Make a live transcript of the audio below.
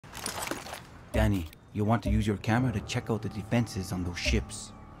Danny, you want to use your camera to check out the defenses on those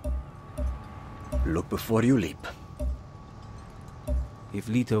ships. Look before you leap. If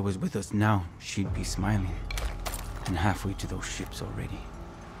Lita was with us now, she'd be smiling. And halfway to those ships already.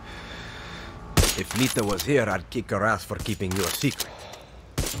 If Lita was here, I'd kick her ass for keeping you a secret.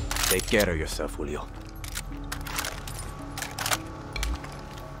 Take care of yourself, Julio.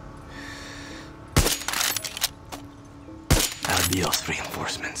 Adios,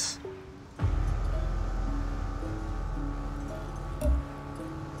 reinforcements.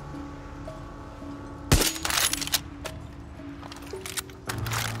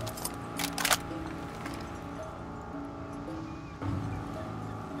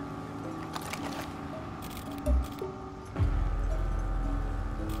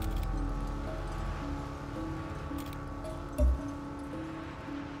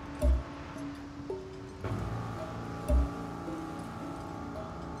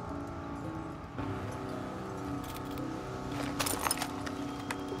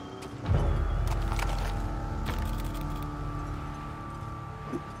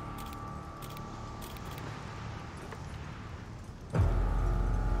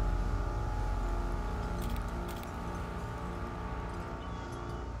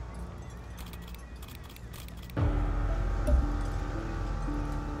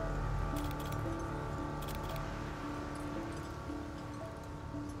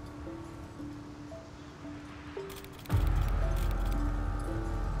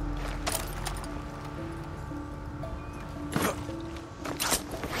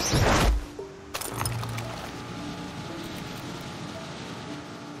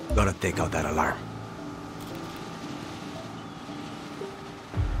 Gotta take out that alarm.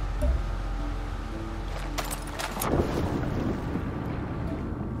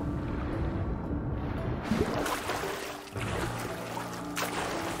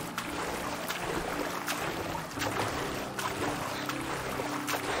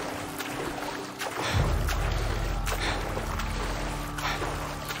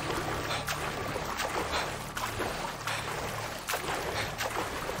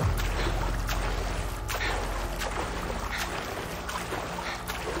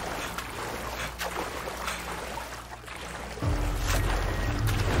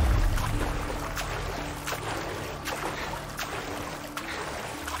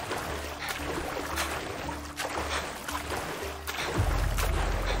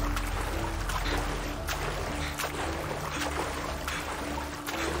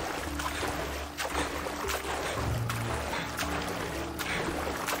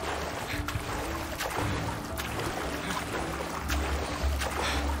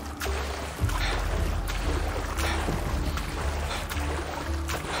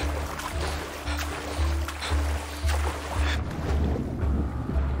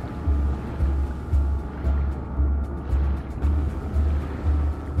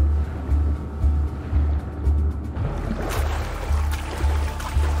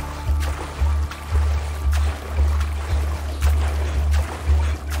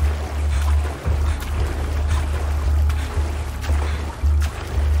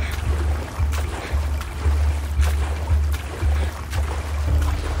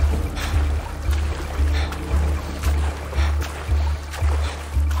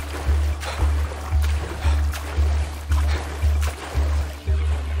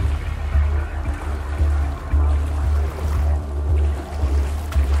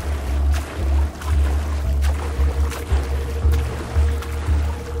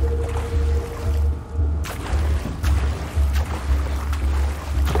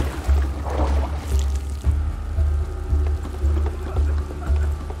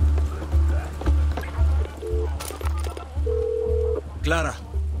 Clara,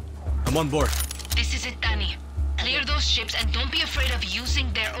 I'm on board. This is it, Danny. Clear those ships and don't be afraid of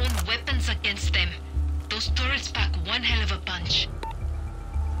using their own weapons against them. Those turrets pack one hell of a punch.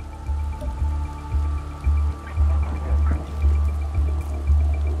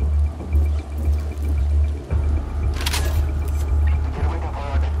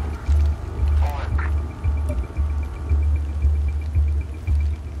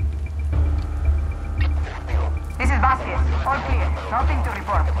 This is Vasquez. All clear. Nothing to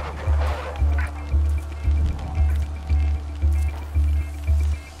report.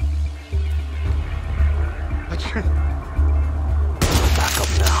 Back up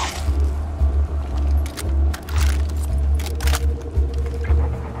now.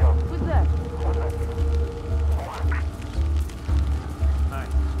 Who's that? Hi.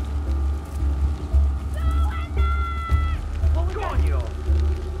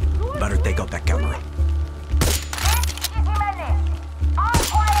 Better take out that camera. All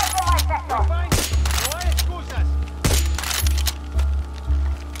quiet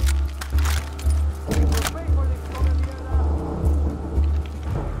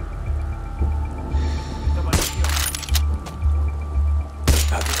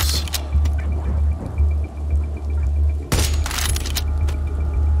Fabulous.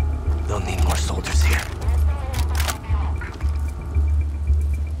 They'll need more soldiers here.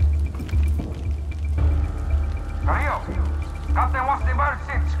 Darío, Captain wants the bird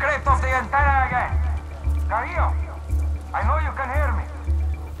ship scraped off the antenna again. Darío, I know you can hear me.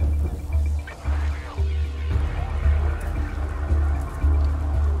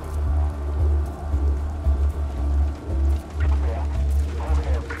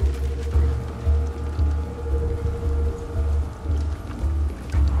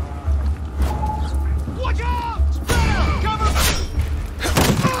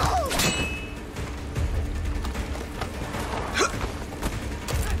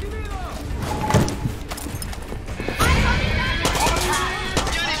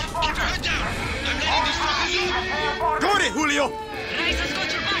 Raisa's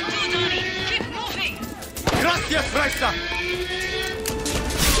got your back too, Donnie. Keep moving. Gracias, Raisa!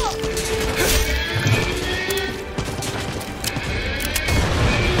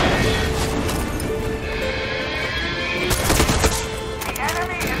 The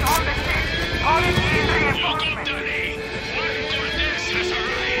enemy is on the ship. Calling in reinforcements. Cortez has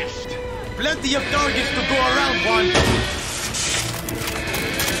arrived! Plenty of targets to go around, Juan.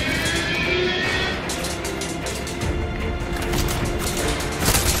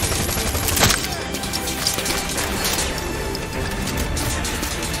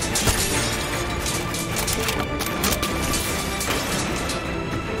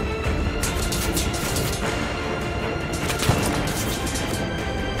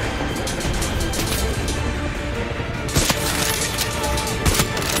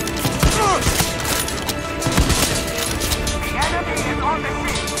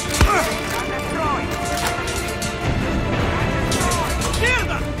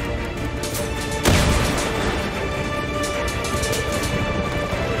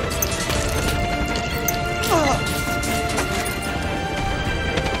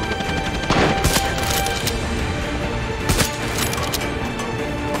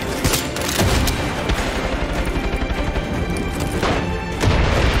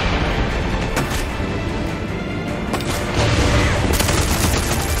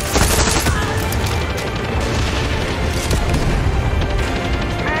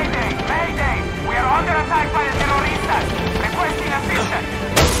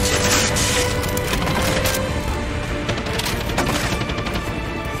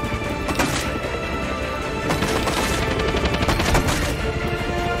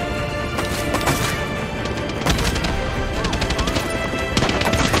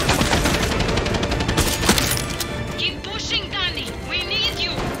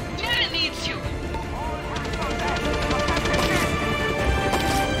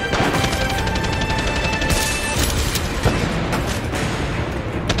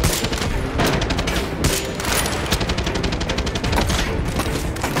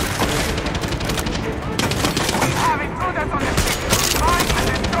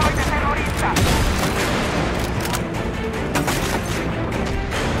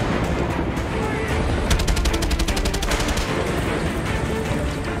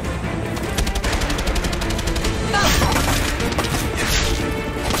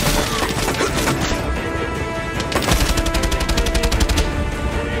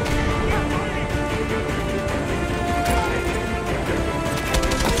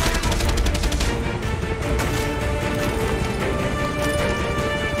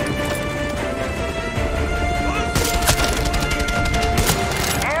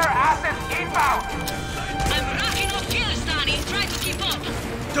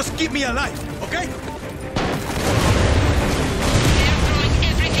 Just keep me alive, okay? They're throwing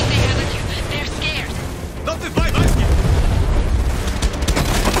everything they have at you. They're scared. Not if I like it!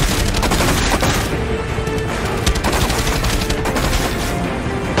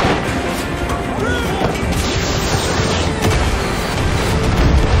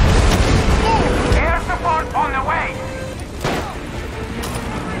 Air support on the way!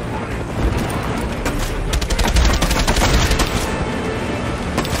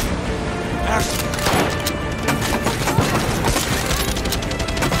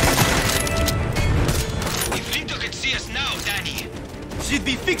 If Lito could see us now, Danny. She'd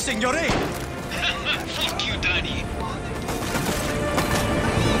be fixing your aim! Fuck you, Danny.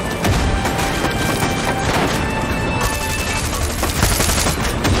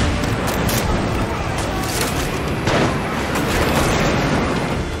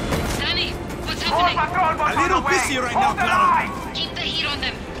 Danny, what's More happening? patrol boats A little on the way! busy right Hold now, the Clara. line! Keep the heat on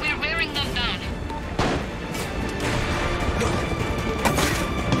them. We're wearing them down.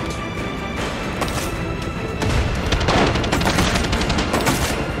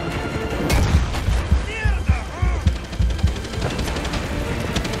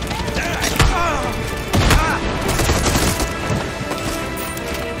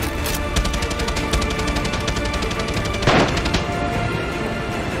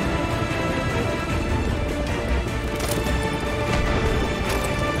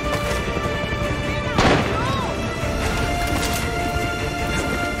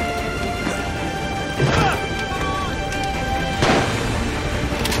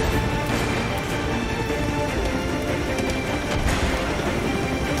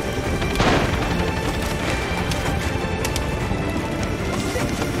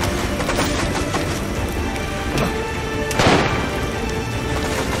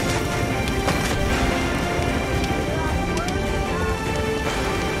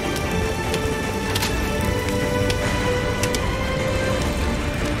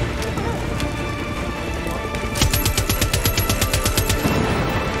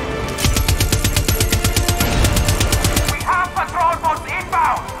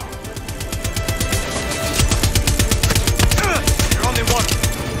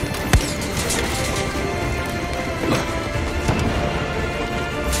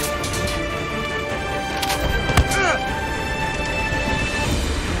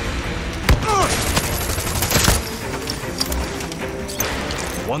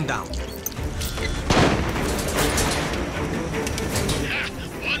 One down.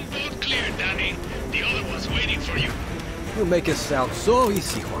 One boat cleared, Danny. The other one's waiting for you. You make it sound so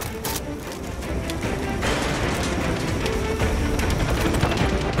easy, Juan.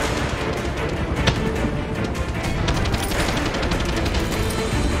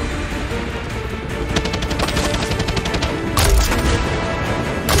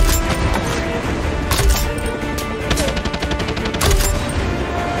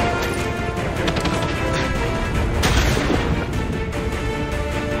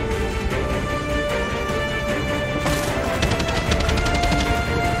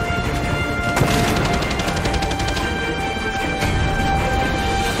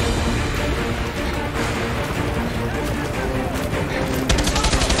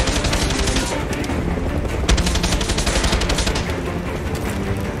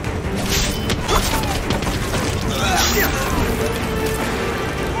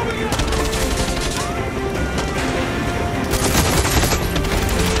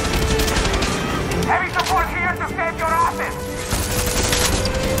 Heavy support here to save your asses!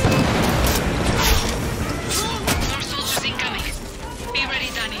 More soldiers incoming. Be ready,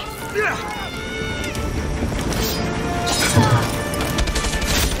 Danny.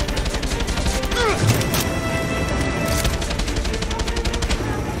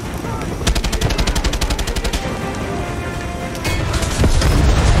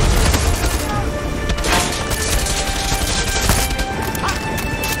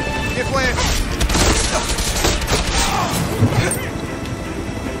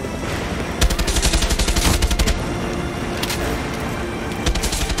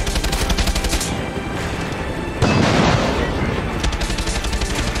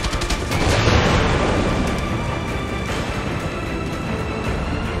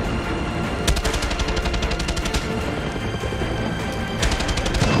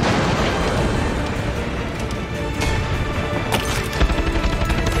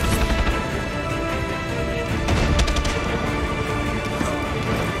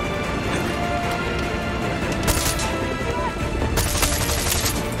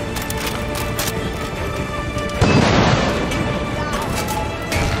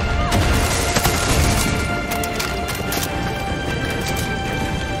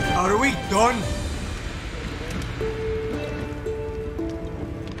 Are we done?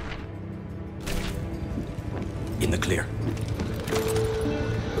 In the clear.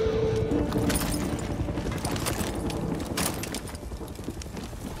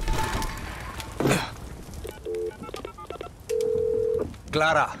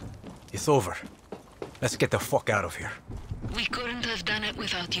 Clara, it's over. Let's get the fuck out of here. We couldn't have done it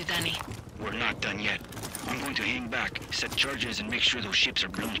without you, Danny. We're not done yet. I'm going to hang back, set charges, and make sure those ships are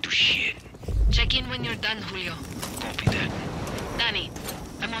blown to shit. Check in when you're done, Julio. Copy that. Danny,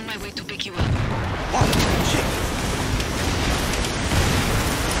 I'm on my way to pick you up. Oh, shit.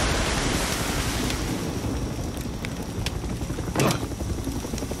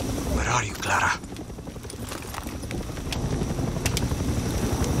 Where are you, Clara?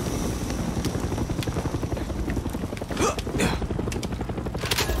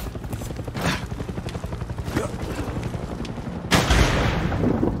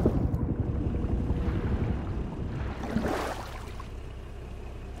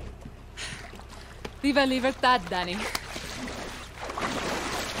 Viva libertad, Danny.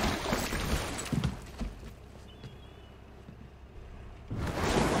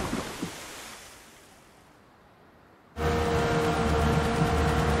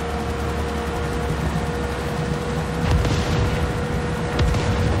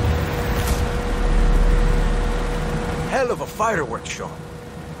 Hell of a fireworks show.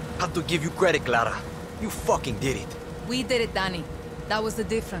 Have to give you credit, Clara. You fucking did it. We did it, Danny. That was the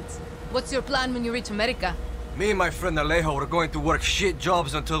difference. What's your plan when you reach America? Me and my friend Alejo were going to work shit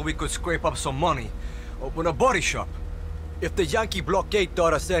jobs until we could scrape up some money. Open a body shop. If the Yankee blockade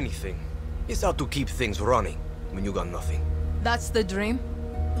taught us anything, it's how to keep things running when you got nothing. That's the dream?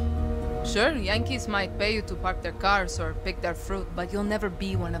 Sure, Yankees might pay you to park their cars or pick their fruit, but you'll never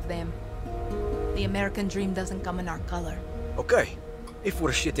be one of them. The American dream doesn't come in our color. Okay, if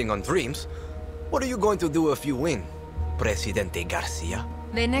we're shitting on dreams, what are you going to do if you win, Presidente Garcia?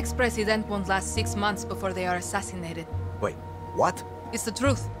 The next president won't last 6 months before they are assassinated. Wait, what? It's the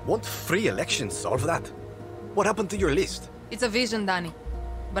truth. Won't free elections solve that? What happened to your list? It's a vision, Danny.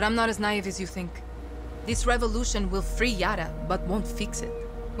 But I'm not as naive as you think. This revolution will free Yara, but won't fix it.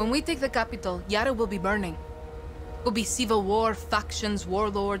 When we take the capital, Yara will be burning. Will be civil war, factions,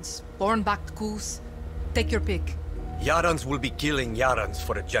 warlords, foreign-backed coups. Take your pick. Yarans will be killing Yarans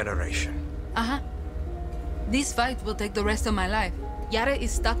for a generation. Uh-huh. This fight will take the rest of my life. Yara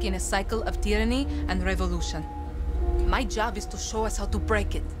is stuck in a cycle of tyranny and revolution. My job is to show us how to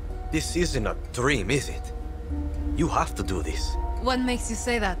break it. This isn't a dream, is it? You have to do this. What makes you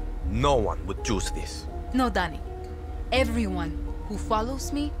say that? No one would choose this. No, Danny. Everyone who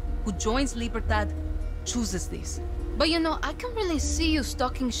follows me, who joins Libertad, chooses this. But you know, I can really see you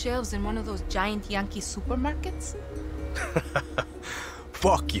stocking shelves in one of those giant Yankee supermarkets.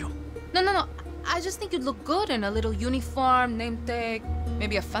 Fuck you. No. I just think you'd look good in a little uniform, name tag,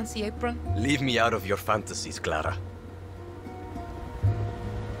 maybe a fancy apron. Leave me out of your fantasies, Clara.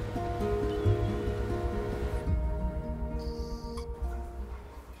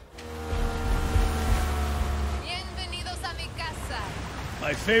 Bienvenidos a mi casa.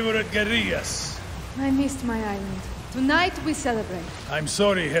 My favorite guerrillas. I missed my island. Tonight we celebrate. I'm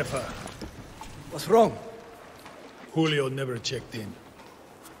sorry, Jefa. What's wrong? Julio never checked in.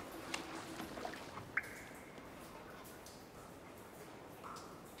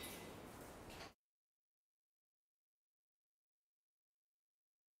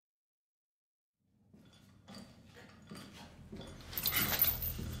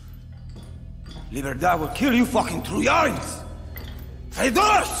 Libertad will kill you fucking Trujans!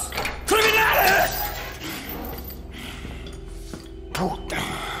 Traidores! Criminales! Puta.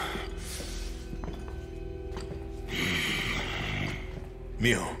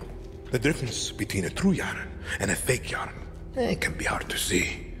 Mio, the difference between a true yarn and a fake yarn, it can be hard to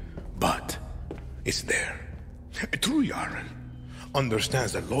see, but it's there. A true yarn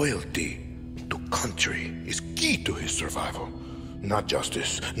understands that loyalty to country is key to his survival. Not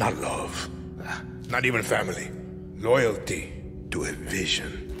justice, not love, not even family. Loyalty to a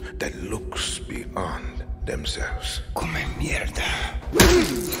vision that looks beyond themselves. Come mierda.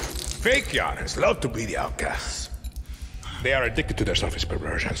 Fake yarns love to be the outcasts. They are addicted to their selfish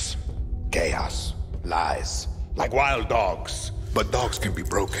perversions. Chaos, lies, like wild dogs. But dogs can be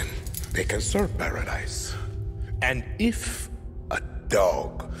broken. They can serve paradise. And if a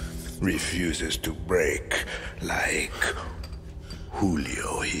dog refuses to break, like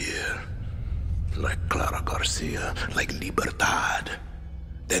Julio here, like Clara Garcia, like Libertad,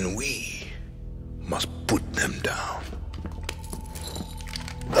 then we must put them down.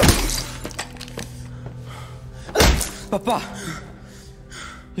 Papa!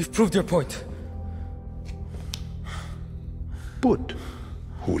 You've proved your point. Put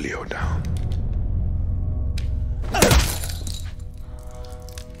Julio down.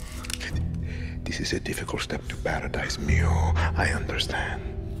 This is a difficult step to paradise, Mio. I understand.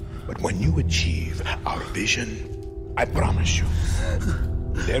 But when you achieve our vision, I promise you,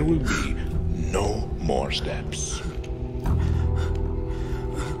 there will be no more steps.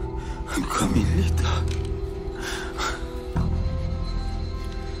 I'm coming, Lita.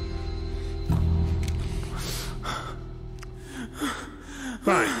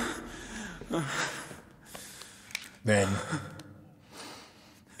 Fine. Then,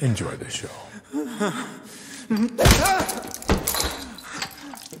 enjoy the show.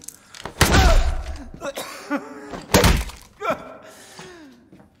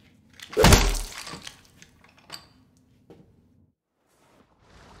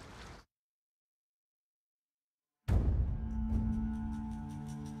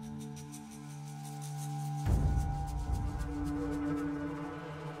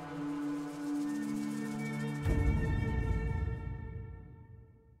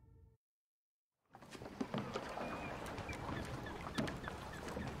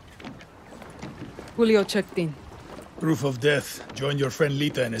 Julio checked in. Proof of death. Join your friend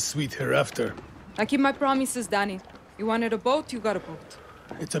Lita in a suite hereafter. I keep my promises, Danny. You wanted a boat, you got a boat.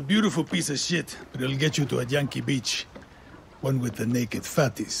 It's a beautiful piece of shit, but it'll get you to a Yankee beach. One with the naked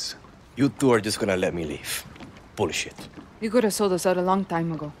fatties. You two are just gonna let me leave. Bullshit. You could have sold us out a long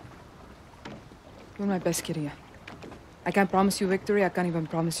time ago. You're my best guerrilla. I can't promise you victory, I can't even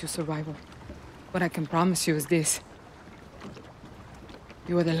promise you survival. What I can promise you is this.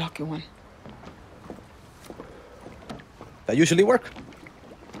 You are the lucky one. That usually work?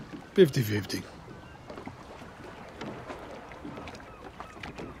 50-50.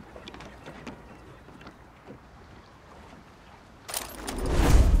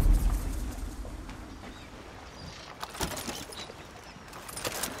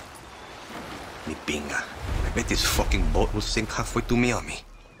 Mi pinga. I bet this fucking boat will sink halfway to Miami.